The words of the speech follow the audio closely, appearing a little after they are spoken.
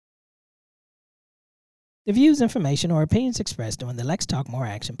The views, information, or opinions expressed during the Lex Talk More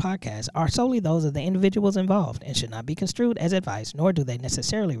Action podcast are solely those of the individuals involved and should not be construed as advice, nor do they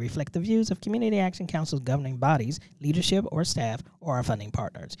necessarily reflect the views of Community Action Council's governing bodies, leadership, or staff, or our funding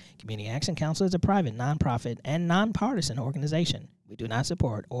partners. Community Action Council is a private, nonprofit, and nonpartisan organization. We do not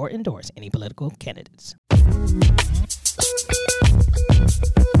support or endorse any political candidates.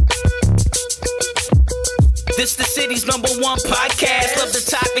 This the city's #1 podcast. Love the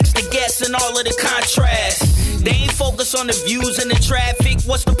topics, the guests, and all of the contrasts. They ain't focused on the views and the traffic.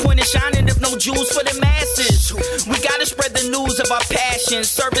 What's the point of shining if no jewels for the masses? We gotta spread the news of our passion.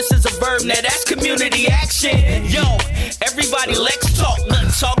 Service is a verb, now that's community action. Yo, everybody let's talk. Nothing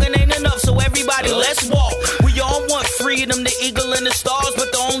talking ain't enough, so everybody let's walk. We all want freedom, the eagle and the stars,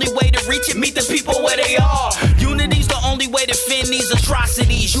 but the only way to reach it, meet the people where they are. Unity's the only way to fend these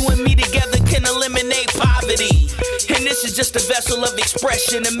atrocities. You and me together can eliminate poverty. And this is just a vessel of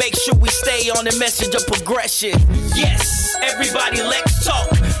expression to make sure we stay on the message of progression. Yes, everybody let's talk.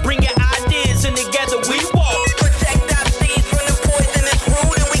 Bring your ideas and together we walk. Protect our seeds from the poisonous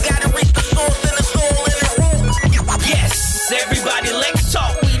root, and we gotta reach the source and the soul and the root. Yes, everybody let's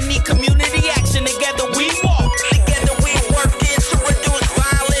talk. We need community action. Together we walk. Together we work to reduce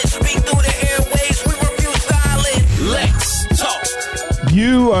violence. Speak through the airways. We refuse silence. Let's talk.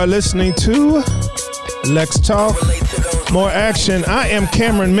 You are listening to Lex Talk, More Action. I am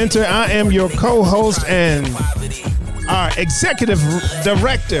Cameron Minter. I am your co-host and our executive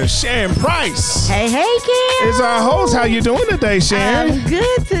director, Sharon Price. Hey, Cam. Is our host. How you doing today, Sharon? I'm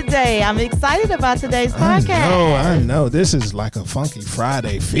good today. I'm excited about today's podcast. I know. This is like a Funky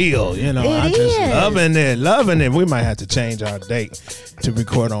Friday feel. You know, I'm just loving it. We might have to change our date to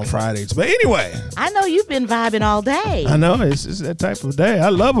record on Fridays. But anyway. I know you've been vibing all day. I know. It's that type of day. I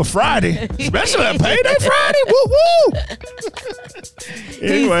love a Friday, especially a payday Friday. Woo-woo!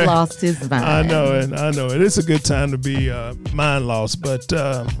 Anyway, He's lost his mind. I know it. It's a good time to be mind lost. But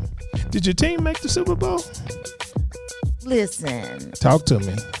did your team make the Super Bowl? Listen. Talk to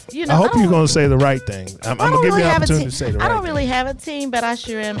me. You know, I hope you're going to say the right thing. I'm going to give you the opportunity to say the right thing. I don't really have a team, but I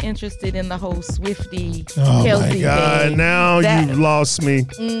sure am interested in the whole Swiftie Oh, Kelsey my God. thing. Now you've lost me.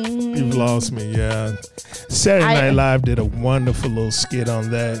 You've lost me, yeah. Saturday Night Live did a wonderful little skit on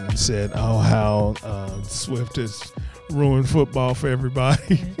that and said, how Swift has ruined football for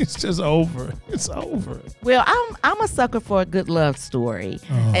everybody. It's just over. It's over. Well, I'm a sucker for a good love story.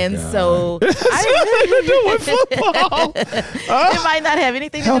 Oh, and God. so It's nothing to do with football. It might not have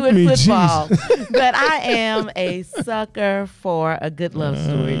anything to do with football, but I am a sucker for a good love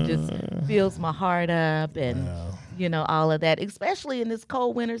story. It just fills my heart up and, all of that, especially in this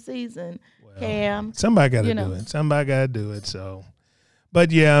cold winter season, Cam. Somebody got to do it. Somebody got to do it. So, but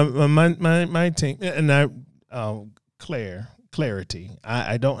yeah, my team, and clarity.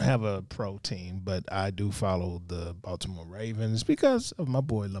 I don't have a pro team, but I do follow the Baltimore Ravens because of my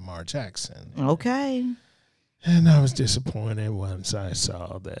boy Lamar Jackson. Okay. And I was disappointed once I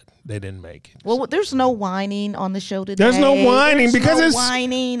saw that they didn't make it. Well, there's no whining on the show today. There's no whining because no it's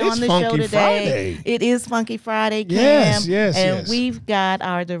whining it's on the Funky show today. Friday. It is Funky Friday, Cam. Yes. And we've got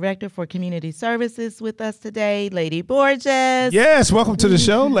our director for community services with us today, Leidy Borges. Yes, welcome to the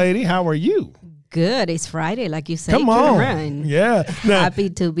show, lady. How are you? Good. It's Friday, like you say. Come on. Run. Yeah. Now, Happy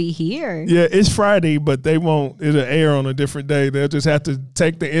to be here. yeah, it's Friday, but it'll air on a different day. They'll just have to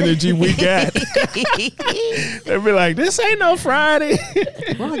take the energy we got. They'll be like, this ain't no Friday.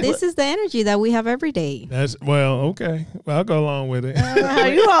 Well, this is the energy that we have every day. Okay. Well, I'll go along with it.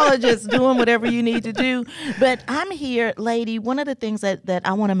 You all are just doing whatever you need to do. But I'm here, Leidy. One of the things that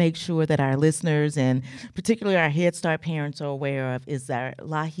I want to make sure that our listeners and particularly our Head Start parents are aware of is our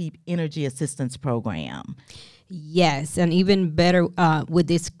LIHEAP Energy Assistance Program. Yes, and even better with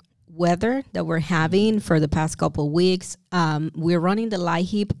this weather that we're having for the past couple of weeks, we're running the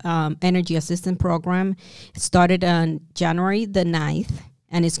LIHEAP Energy Assistance Program. It started on January the 9th,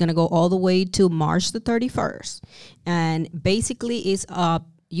 and it's going to go all the way to March the 31st. And basically,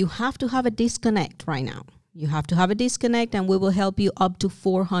 you have to have a disconnect right now. You have to have a disconnect, and we will help you up to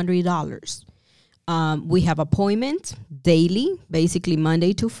 $400. We have appointments daily, basically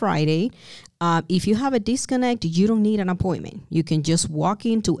Monday to Friday. If you have a disconnect, you don't need an appointment. You can just walk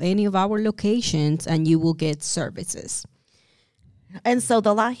into any of our locations and you will get services. And so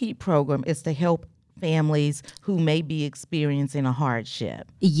the LIHEAP program is to help families who may be experiencing a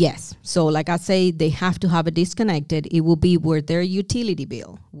hardship. Yes. So like I say, they have to have it disconnected. It will be with their utility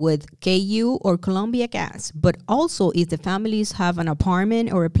bill with KU or Columbia Gas. But also if the families have an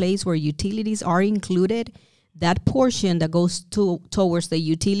apartment or a place where utilities are included, that portion that goes towards the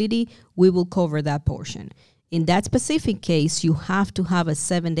utility, we will cover that portion. In that specific case, you have to have a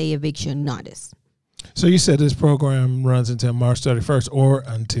 7-day eviction notice. So you said this program runs until March 31st or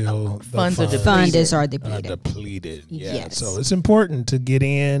until the funds are depleted. Yeah. Yes. So it's important to get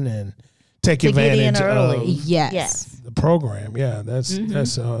in and take advantage of the program. Yeah,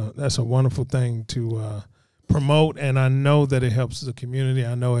 that's a wonderful thing to promote, and I know that it helps the community.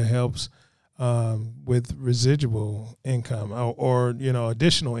 I know it helps with residual income or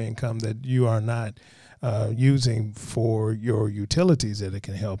additional income that you are not using for your utilities, that it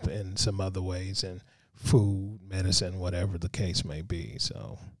can help in some other ways, and food, medicine, whatever the case may be.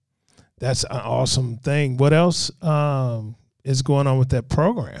 So that's an awesome thing. What else is going on with that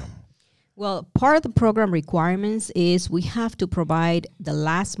program? Well, part of the program requirements is we have to provide the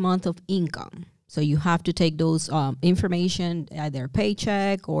last month of income. So you have to take those information, either a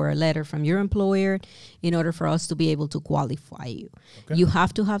paycheck or a letter from your employer, in order for us to be able to qualify you. Okay. You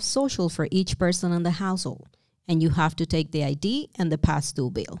have to have social for each person in the household, and you have to take the ID and the past due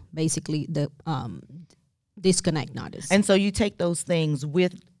bill, basically the disconnect notice. And so you take those things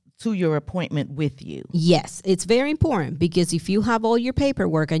to your appointment with you. Yes, it's very important, because if you have all your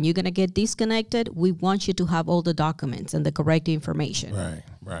paperwork and you're going to get disconnected, we want you to have all the documents and the correct information.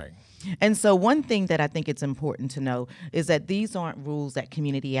 Right. And so one thing that I think it's important to know is that these aren't rules that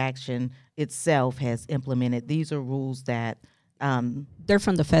Community Action itself has implemented. These are rules that they're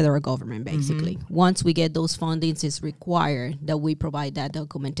from the federal government, basically. Mm-hmm. Once we get those fundings, it's required that we provide that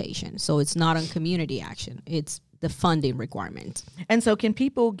documentation. So it's not on Community Action. It's the funding requirement. And so can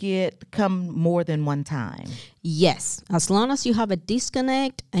people come more than one time? Yes, as long as you have a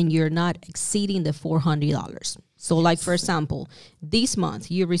disconnect and you're not exceeding the $400. So like, for example, this month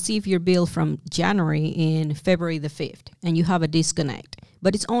you receive your bill from January in February the 5th, and you have a disconnect,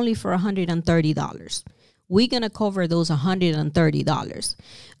 but it's only for $130. We're going to cover those $130.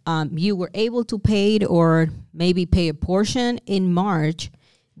 You were able to pay it, or maybe pay a portion in March,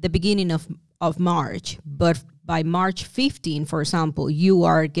 the beginning of March, but by March 15, for example, you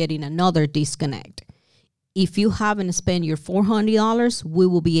are getting another disconnect. If you haven't spent your $400, we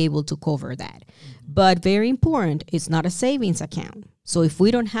will be able to cover that. But very important, it's not a savings account. So if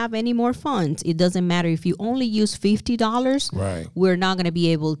we don't have any more funds, it doesn't matter if you only use $50. Right. We're not going to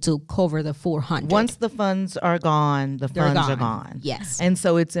be able to cover the $400. Once the funds are gone, they're gone. Yes. And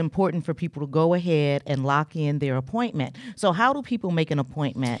so it's important for people to go ahead and lock in their appointment. So how do people make an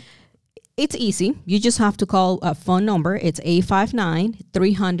appointment? It's easy. You just have to call a phone number. It's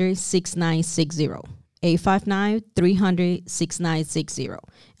 859-300-6960. 859-300-6960.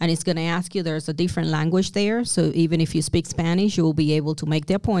 And it's going to ask you, there's a different language there. So even if you speak Spanish, you will be able to make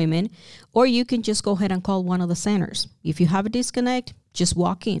the appointment. Or you can just go ahead and call one of the centers. If you have a disconnect, just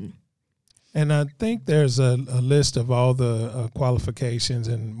walk in. And I think there's a list of all the qualifications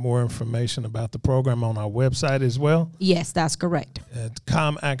and more information about the program on our website as well. Yes, that's correct. At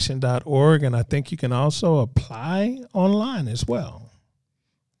comaction.org. And I think you can also apply online as well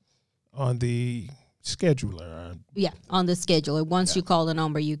on the scheduler. Yeah, on the scheduler. Once you call the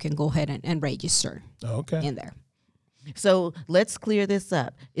number, you can go ahead and register in there. So let's clear this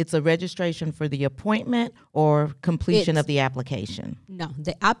up. It's a registration for the appointment or completion of the application? No,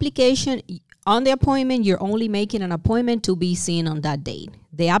 the application, on the appointment, you're only making an appointment to be seen on that date.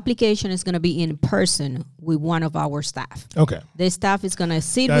 The application is going to be in person with one of our staff. Okay. The staff is going to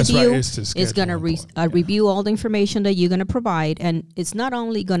sit with you. It's going to review all the information that you're going to provide. And it's not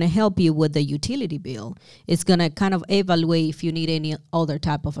only going to help you with the utility bill, it's going to kind of evaluate if you need any other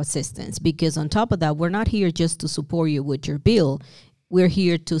type of assistance. Because on top of that, we're not here just to support you with your bill. We're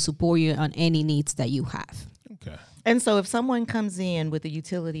here to support you on any needs that you have. Okay. And so if someone comes in with a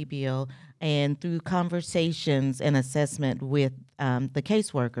utility bill and through conversations and assessment with the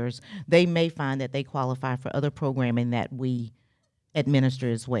caseworkers, they may find that they qualify for other programming that we administer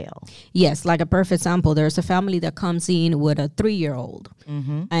as well. Yes, like a perfect example, there's a family that comes in with a 3-year-old,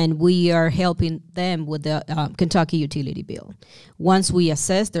 and we are helping them with the Kentucky utility bill. Once we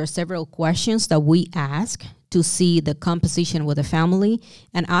assess, there are several questions that we ask to see the composition with the family,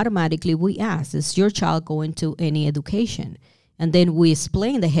 and automatically we ask, is your child going to any education? And then we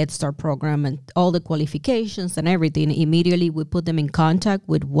explain the Head Start program and all the qualifications and everything. Immediately, we put them in contact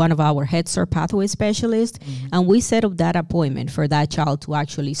with one of our Head Start pathway specialists, and we set up that appointment for that child to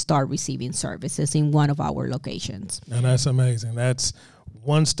actually start receiving services in one of our locations. And that's amazing. That's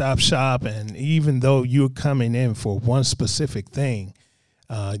one-stop shop, and even though you're coming in for one specific thing,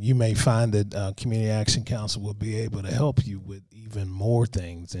 you may find that Community Action Council will be able to help you with even more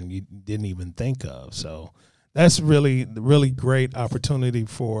things than you didn't even think of. So that's really great opportunity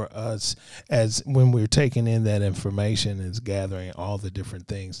for us, as when we're taking in that information, is gathering all the different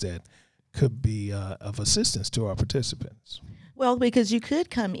things that could be of assistance to our participants. Well, because you could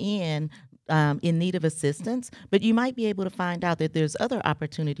come in in need of assistance, but you might be able to find out that there's other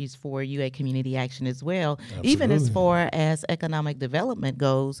opportunities for you at Community Action as well, even as far as economic development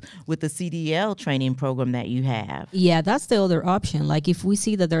goes with the CDL training program that you have. Yeah, that's the other option. Like if we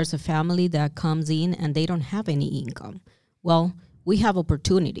see that there's a family that comes in and they don't have any income, well, we have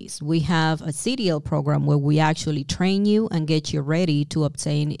opportunities. We have a CDL program where we actually train you and get you ready to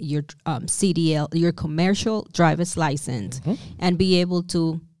obtain your CDL, your commercial driver's license, and be able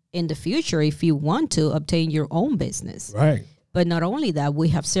to, in the future, if you want to, obtain your own business. Right. But not only that, we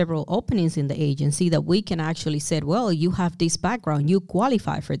have several openings in the agency that we can actually say, well, you have this background, you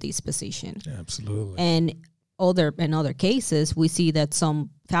qualify for this position. Absolutely. And in other cases, we see that some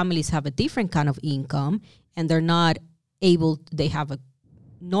families have a different kind of income and they're not able, they have a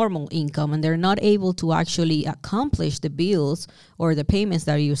normal income and they're not able to actually accomplish the bills or the payments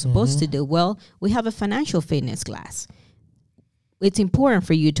that you're supposed to do. Well, we have a financial fitness class. It's important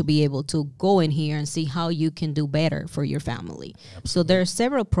for you to be able to go in here and see how you can do better for your family. Absolutely. So there are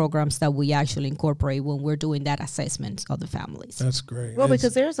several programs that we actually incorporate when we're doing that assessment of the families. That's great. Well,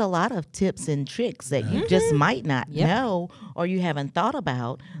 because there's a lot of tips and tricks that you just might not know or you haven't thought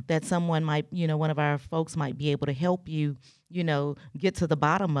about that someone might, one of our folks might be able to help you, get to the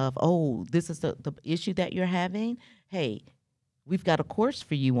bottom of, oh, this is the issue that you're having. Hey, we've got a course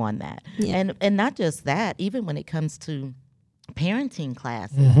for you on that. Yeah. And not just that, even when it comes to parenting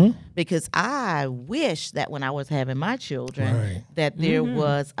classes, because I wish that when I was having my children that there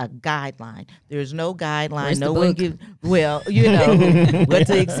was a guideline. There's no guideline. Where's no the one book? gives, what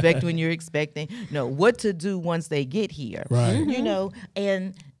to expect when you're expecting. No, what to do once they get here. Right.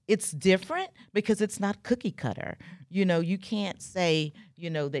 And it's different because it's not cookie cutter. You can't say,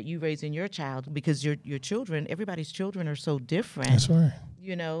 that you raising your child because your children, everybody's children are so different. That's right.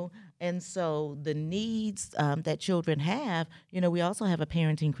 And so the needs that children have, we also have a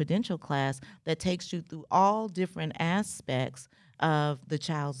parenting credential class that takes you through all different aspects of the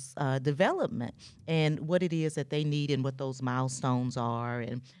child's development and what it is that they need and what those milestones are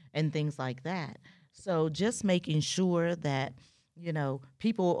and things like that. So just making sure that,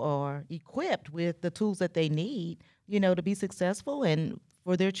 people are equipped with the tools that they need, to be successful and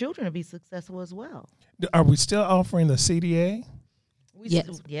for their children to be successful as well. Are we still offering the CDA?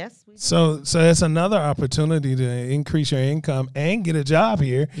 Yes. So that's another opportunity to increase your income and get a job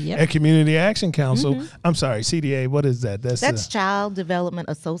here at Community Action Council. I'm sorry, CDA, what is that? That's Child Development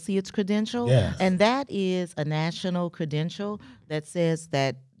Associates Credential. Yeah. And that is a national credential that says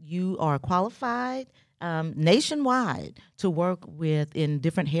that you are qualified nationwide to work in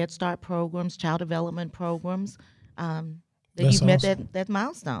different Head Start programs, child development programs, that you've met that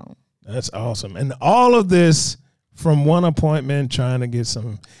milestone. That's awesome. And all of this from one appointment, trying to get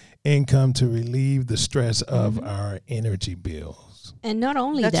some income to relieve the stress of our energy bills. And not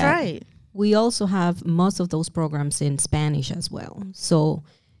only That's that, right. we also have most of those programs in Spanish as well. So,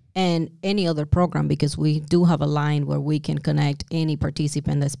 and any other program, because we do have a line where we can connect any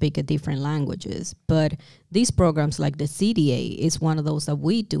participant that speak a different languages. But these programs like the CDA is one of those that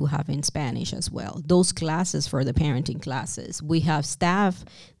we do have in Spanish as well. Those classes for the parenting classes, we have staff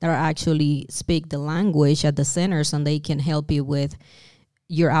that are actually speak the language at the centers and they can help you with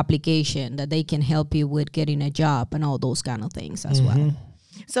your application, that they can help you with getting a job and all those kind of things as well.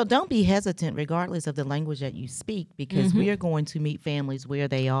 So don't be hesitant regardless of the language that you speak, because we are going to meet families where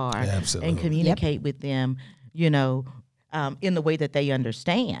they are and communicate with them, in the way that they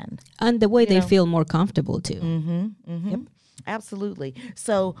understand. And the way they feel more comfortable too. Yep. Absolutely.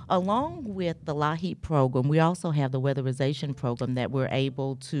 So along with the LIHEAP program, we also have the weatherization program that we're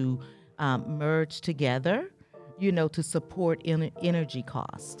able to merge together, to support energy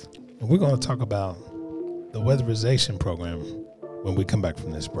costs. And we're going to talk about the weatherization program when we come back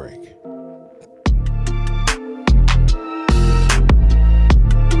from this break.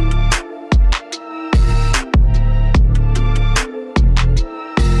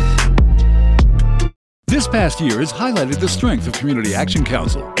 This past year has highlighted the strength of Community Action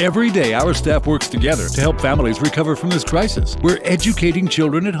Council. Every day, our staff works together to help families recover from this crisis. We're educating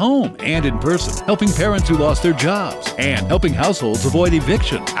children at home and in person, helping parents who lost their jobs, and helping households avoid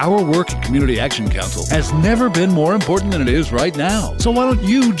eviction. Our work at Community Action Council has never been more important than it is right now. So why don't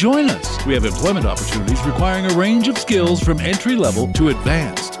you join us? We have employment opportunities requiring a range of skills from entry level to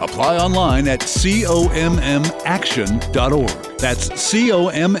advanced. Apply online at commaction.org. That's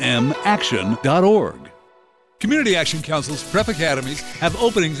commaction.org. Community Action Council's prep academies have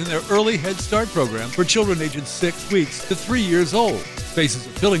openings in their early Head Start program for children ages 6 weeks to 3 years old. Spaces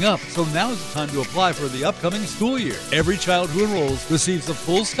are filling up, so now is the time to apply for the upcoming school year. Every child who enrolls receives a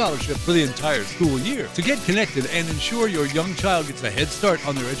full scholarship for the entire school year. To get connected and ensure your young child gets a head start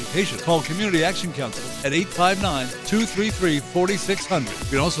on their education, call Community Action Council at 859-233-4600. You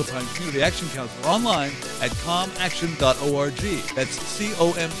can also find Community Action Council online at comaction.org. That's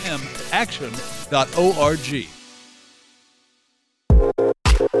COMM action.org.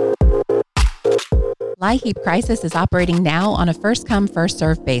 LIHEAP Crisis is operating now on a first-come,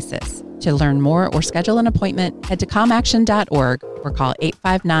 first-served basis. To learn more or schedule an appointment, head to comaction.org or call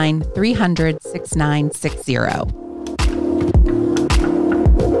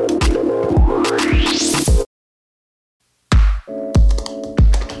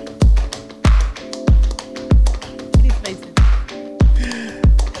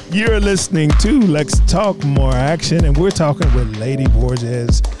You're listening to Lex Talk More Action, and we're talking with Leidy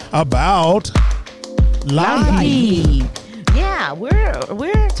Borges about LIHEAP. Yeah,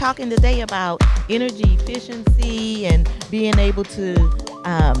 we're talking today about energy efficiency and being able to,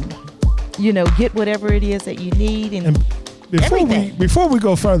 get whatever it is that you need and before we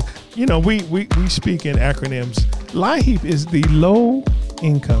go further, we speak in acronyms. LIHEAP is the Low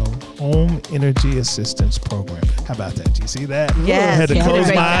Income Home Energy Assistance Program. How about that? Do you see that? Yes. I had to close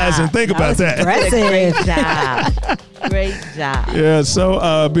my eyes and think about that. Great job. Great job. Yeah,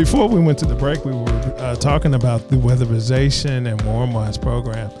 so before we went to the break, we were talking about the weatherization and warm-wise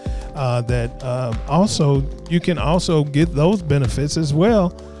program that also you can also get those benefits as well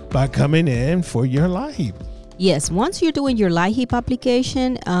by coming in for your LIHEAP. Yes, once you're doing your LIHEAP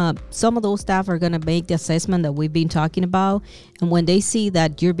application, some of those staff are going to make the assessment that we've been talking about. And when they see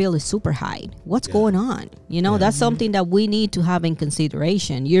that your bill is super high, what's going on? That's something that we need to have in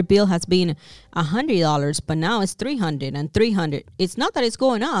consideration. Your bill has been $100, but now it's $300 and $300. It's not that it's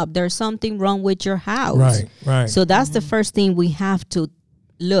going up. There's something wrong with your house. Right. So that's the first thing we have to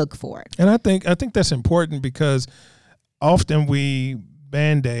look for. And I think that's important because often we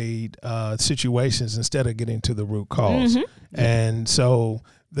Band-Aid situations instead of getting to the root cause. And so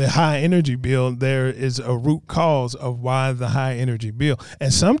the high energy bill, there is a root cause of why the high energy bill.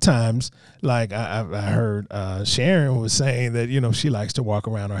 And sometimes, like I heard Sharon was saying that, she likes to walk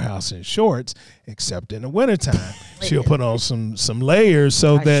around her house in shorts, except in the wintertime. She'll put on some layers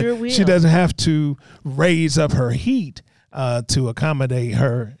so that she doesn't have to raise up her heat to accommodate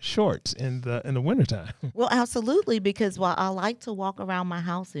her shorts in the wintertime. Well, absolutely, because while I like to walk around my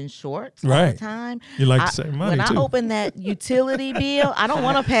house in shorts all the time, you like to save money when too. I open that utility bill, I don't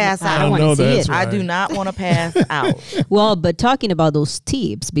want to pass out. I don't want to see it. I do not want to pass out. Well, but talking about those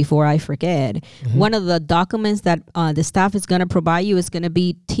tips, before I forget, one of the documents that the staff is going to provide you is going to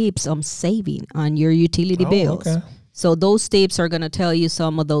be tips on saving on your utility bills. Okay. So those tips are going to tell you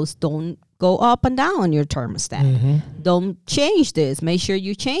some of those. Don't go up and down on your thermostat. Don't change this. Make sure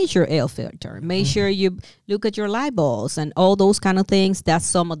you change your air filter. Make sure you look at your light bulbs and all those kind of things. That's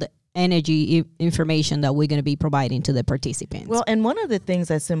some of the energy information that we're going to be providing to the participants. Well, and one of the things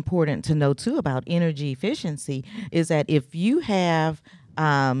that's important to know too about energy efficiency is that if you have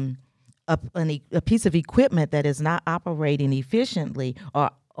a piece of equipment that is not operating efficiently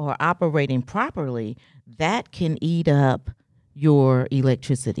or operating properly, that can eat up your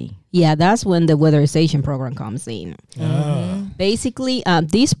electricity. Yeah, that's when the weatherization program comes in. Basically,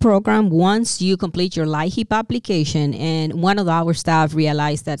 this program, once you complete your LIHEAP application, and one of our staff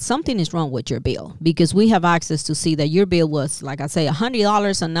realized that something is wrong with your bill, because we have access to see that your bill was, like I say,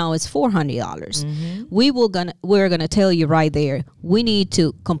 $100 and now it's $400. We're gonna tell you right there, we need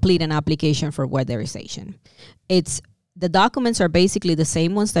to complete an application for weatherization. The documents are basically the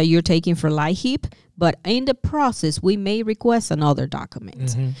same ones that you're taking for LIHEAP, but in the process, we may request another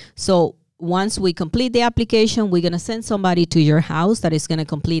document. So once we complete the application, we're going to send somebody to your house that is going to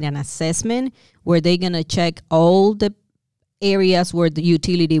complete an assessment where they're going to check all the areas where the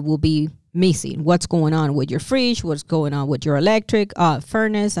utility will be missing. What's going on with your fridge, what's going on with your electric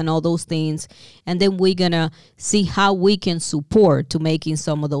furnace and all those things. And then we're going to see how we can support to making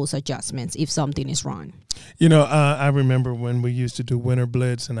some of those adjustments if something is wrong. I remember when we used to do Winter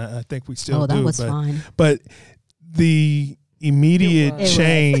Blitz, and I think we still do. Oh, that was fun. But the immediate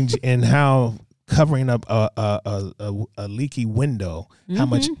change in how covering up a leaky window, how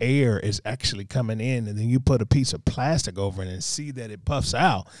much air is actually coming in, and then you put a piece of plastic over it and see that it puffs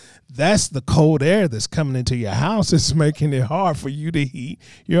out. That's the cold air that's coming into your house. It's making it hard for you to heat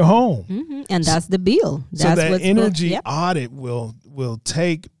your home. And that's the bill. So that energy audit will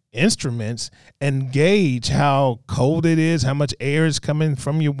take instruments and gauge how cold it is, how much air is coming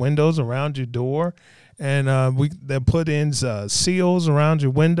from your windows around your door. And they put in seals around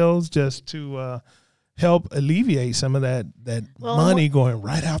your windows just to help alleviate some of that money going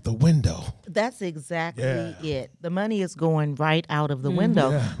right out the window. That's exactly it. The money is going right out of the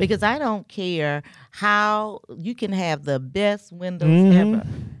window because I don't care how you can have the best windows ever.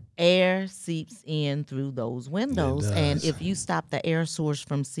 Air seeps in through those windows, and if you stop the air source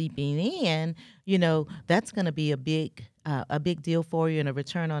from seeping in, that's going to be a big deal for you and a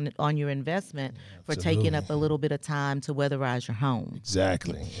return on your investment for taking up a little bit of time to weatherize your home.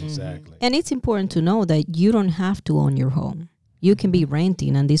 Exactly. And it's important to know that you don't have to own your home. You can be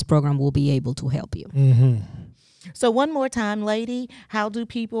renting, and this program will be able to help you. So one more time, Leidy, how do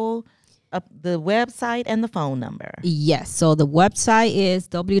people... the website and the phone number. Yes. So the website is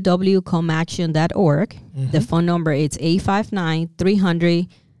www.comaction.org. The phone number is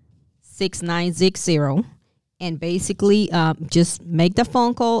 859-300-6960. And basically, just make the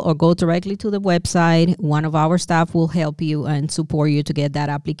phone call or go directly to the website. One of our staff will help you and support you to get that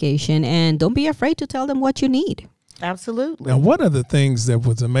application. And don't be afraid to tell them what you need. Absolutely. Now, one of the things that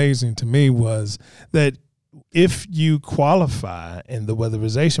was amazing to me was that if you qualify in the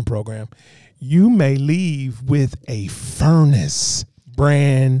weatherization program, you may leave with a furnace,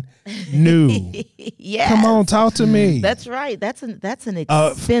 brand new. Yes. Come on, talk to me. That's right. That's an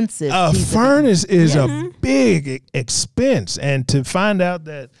expensive. A furnace is a big expense, and to find out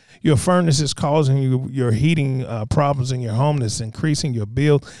that your furnace is causing you your heating problems in your home, that's increasing your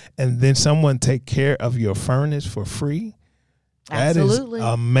bill, and then someone take care of your furnace for free. Absolutely. That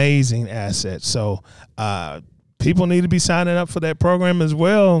is amazing asset. So people need to be signing up for that program as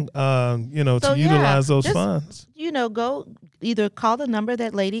well, to utilize those funds. Go either call the number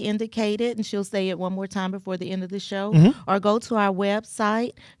that Leidy indicated, and she'll say it one more time before the end of the show, or go to our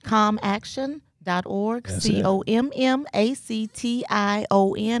website, comaction.org,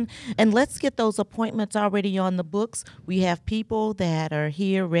 COMMACTION, and let's get those appointments already on the books. We have people that are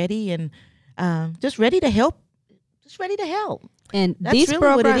here ready and just ready to help. And that's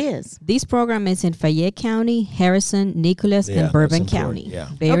really what it is. This program is in Fayette County, Harrison, Nicholas, and Bourbon County. Yeah.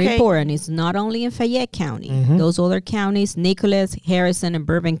 Very important. It's not only in Fayette County. Those other counties, Nicholas, Harrison, and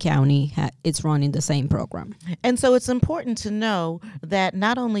Bourbon County, it's running the same program. And so it's important to know that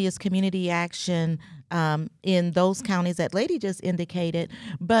not only is community action in those counties that Leidy just indicated,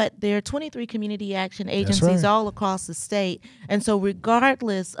 but there are 23 community action agencies all across the state. And so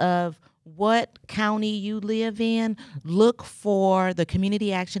regardless of what county you live in, look for the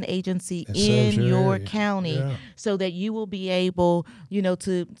community action agency in your county so that you will be able,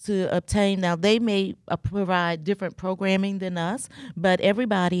 to obtain. Now, they may provide different programming than us, but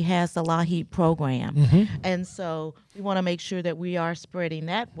everybody has the LIHEAP program. And so we want to make sure that we are spreading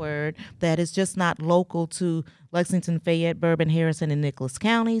that word, that it's just not local to Lexington, Fayette, Bourbon, Harrison, and Nicholas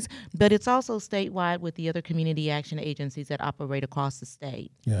counties, but it's also statewide with the other community action agencies that operate across the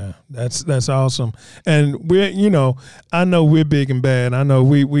state. Yeah, that's awesome. And we're, I know we're big and bad. I know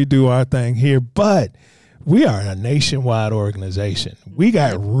we do our thing here, but we are a nationwide organization. We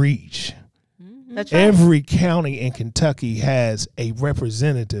got reach. That's right. Every county in Kentucky has a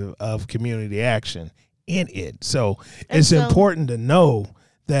representative of community action in it. So it's important to know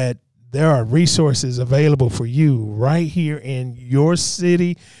that there are resources available for you right here in your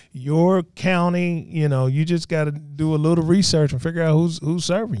city, your county. You just got to do a little research and figure out who's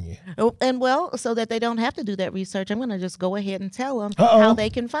serving you. Oh, and so that they don't have to do that research, I'm going to just go ahead and tell them how they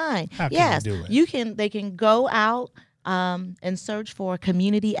can find. How can they do it? They can go out and search for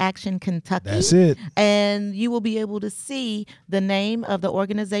Community Action Kentucky. That's it. And you will be able to see the name of the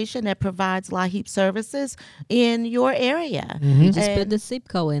organization that provides LIHEAP services in your area. You just put the zip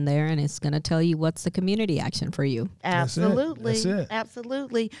code in there, and it's going to tell you what's the community action for you. Absolutely. That's it.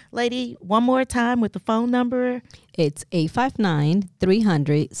 Absolutely. Leidy, one more time with the phone number. It's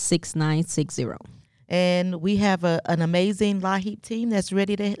 859-300-6960. And we have an amazing LIHEAP team that's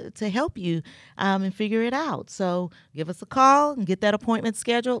ready to help you and figure it out. So give us a call and get that appointment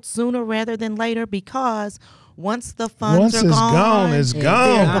scheduled sooner rather than later, because once the funds are gone, it's they're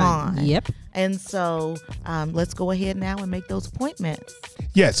gone. gone. Yep. And so let's go ahead now and make those appointments.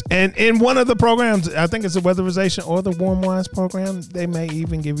 Yes, and in one of the programs, I think it's the weatherization or the warm wines program, they may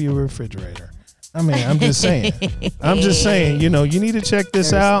even give you a refrigerator. I mean, I'm just saying. You need to check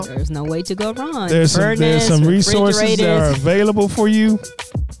this out. There's no way to go wrong. There's some resources that are available for you.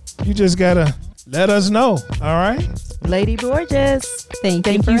 You just got to let us know. All right? Leidy Borges. Thank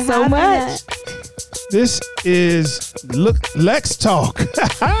you so much. This is Lex Talk.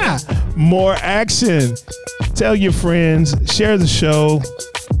 More action. Tell your friends. Share the show.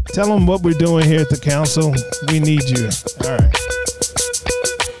 Tell them what we're doing here at the council. We need you. All right.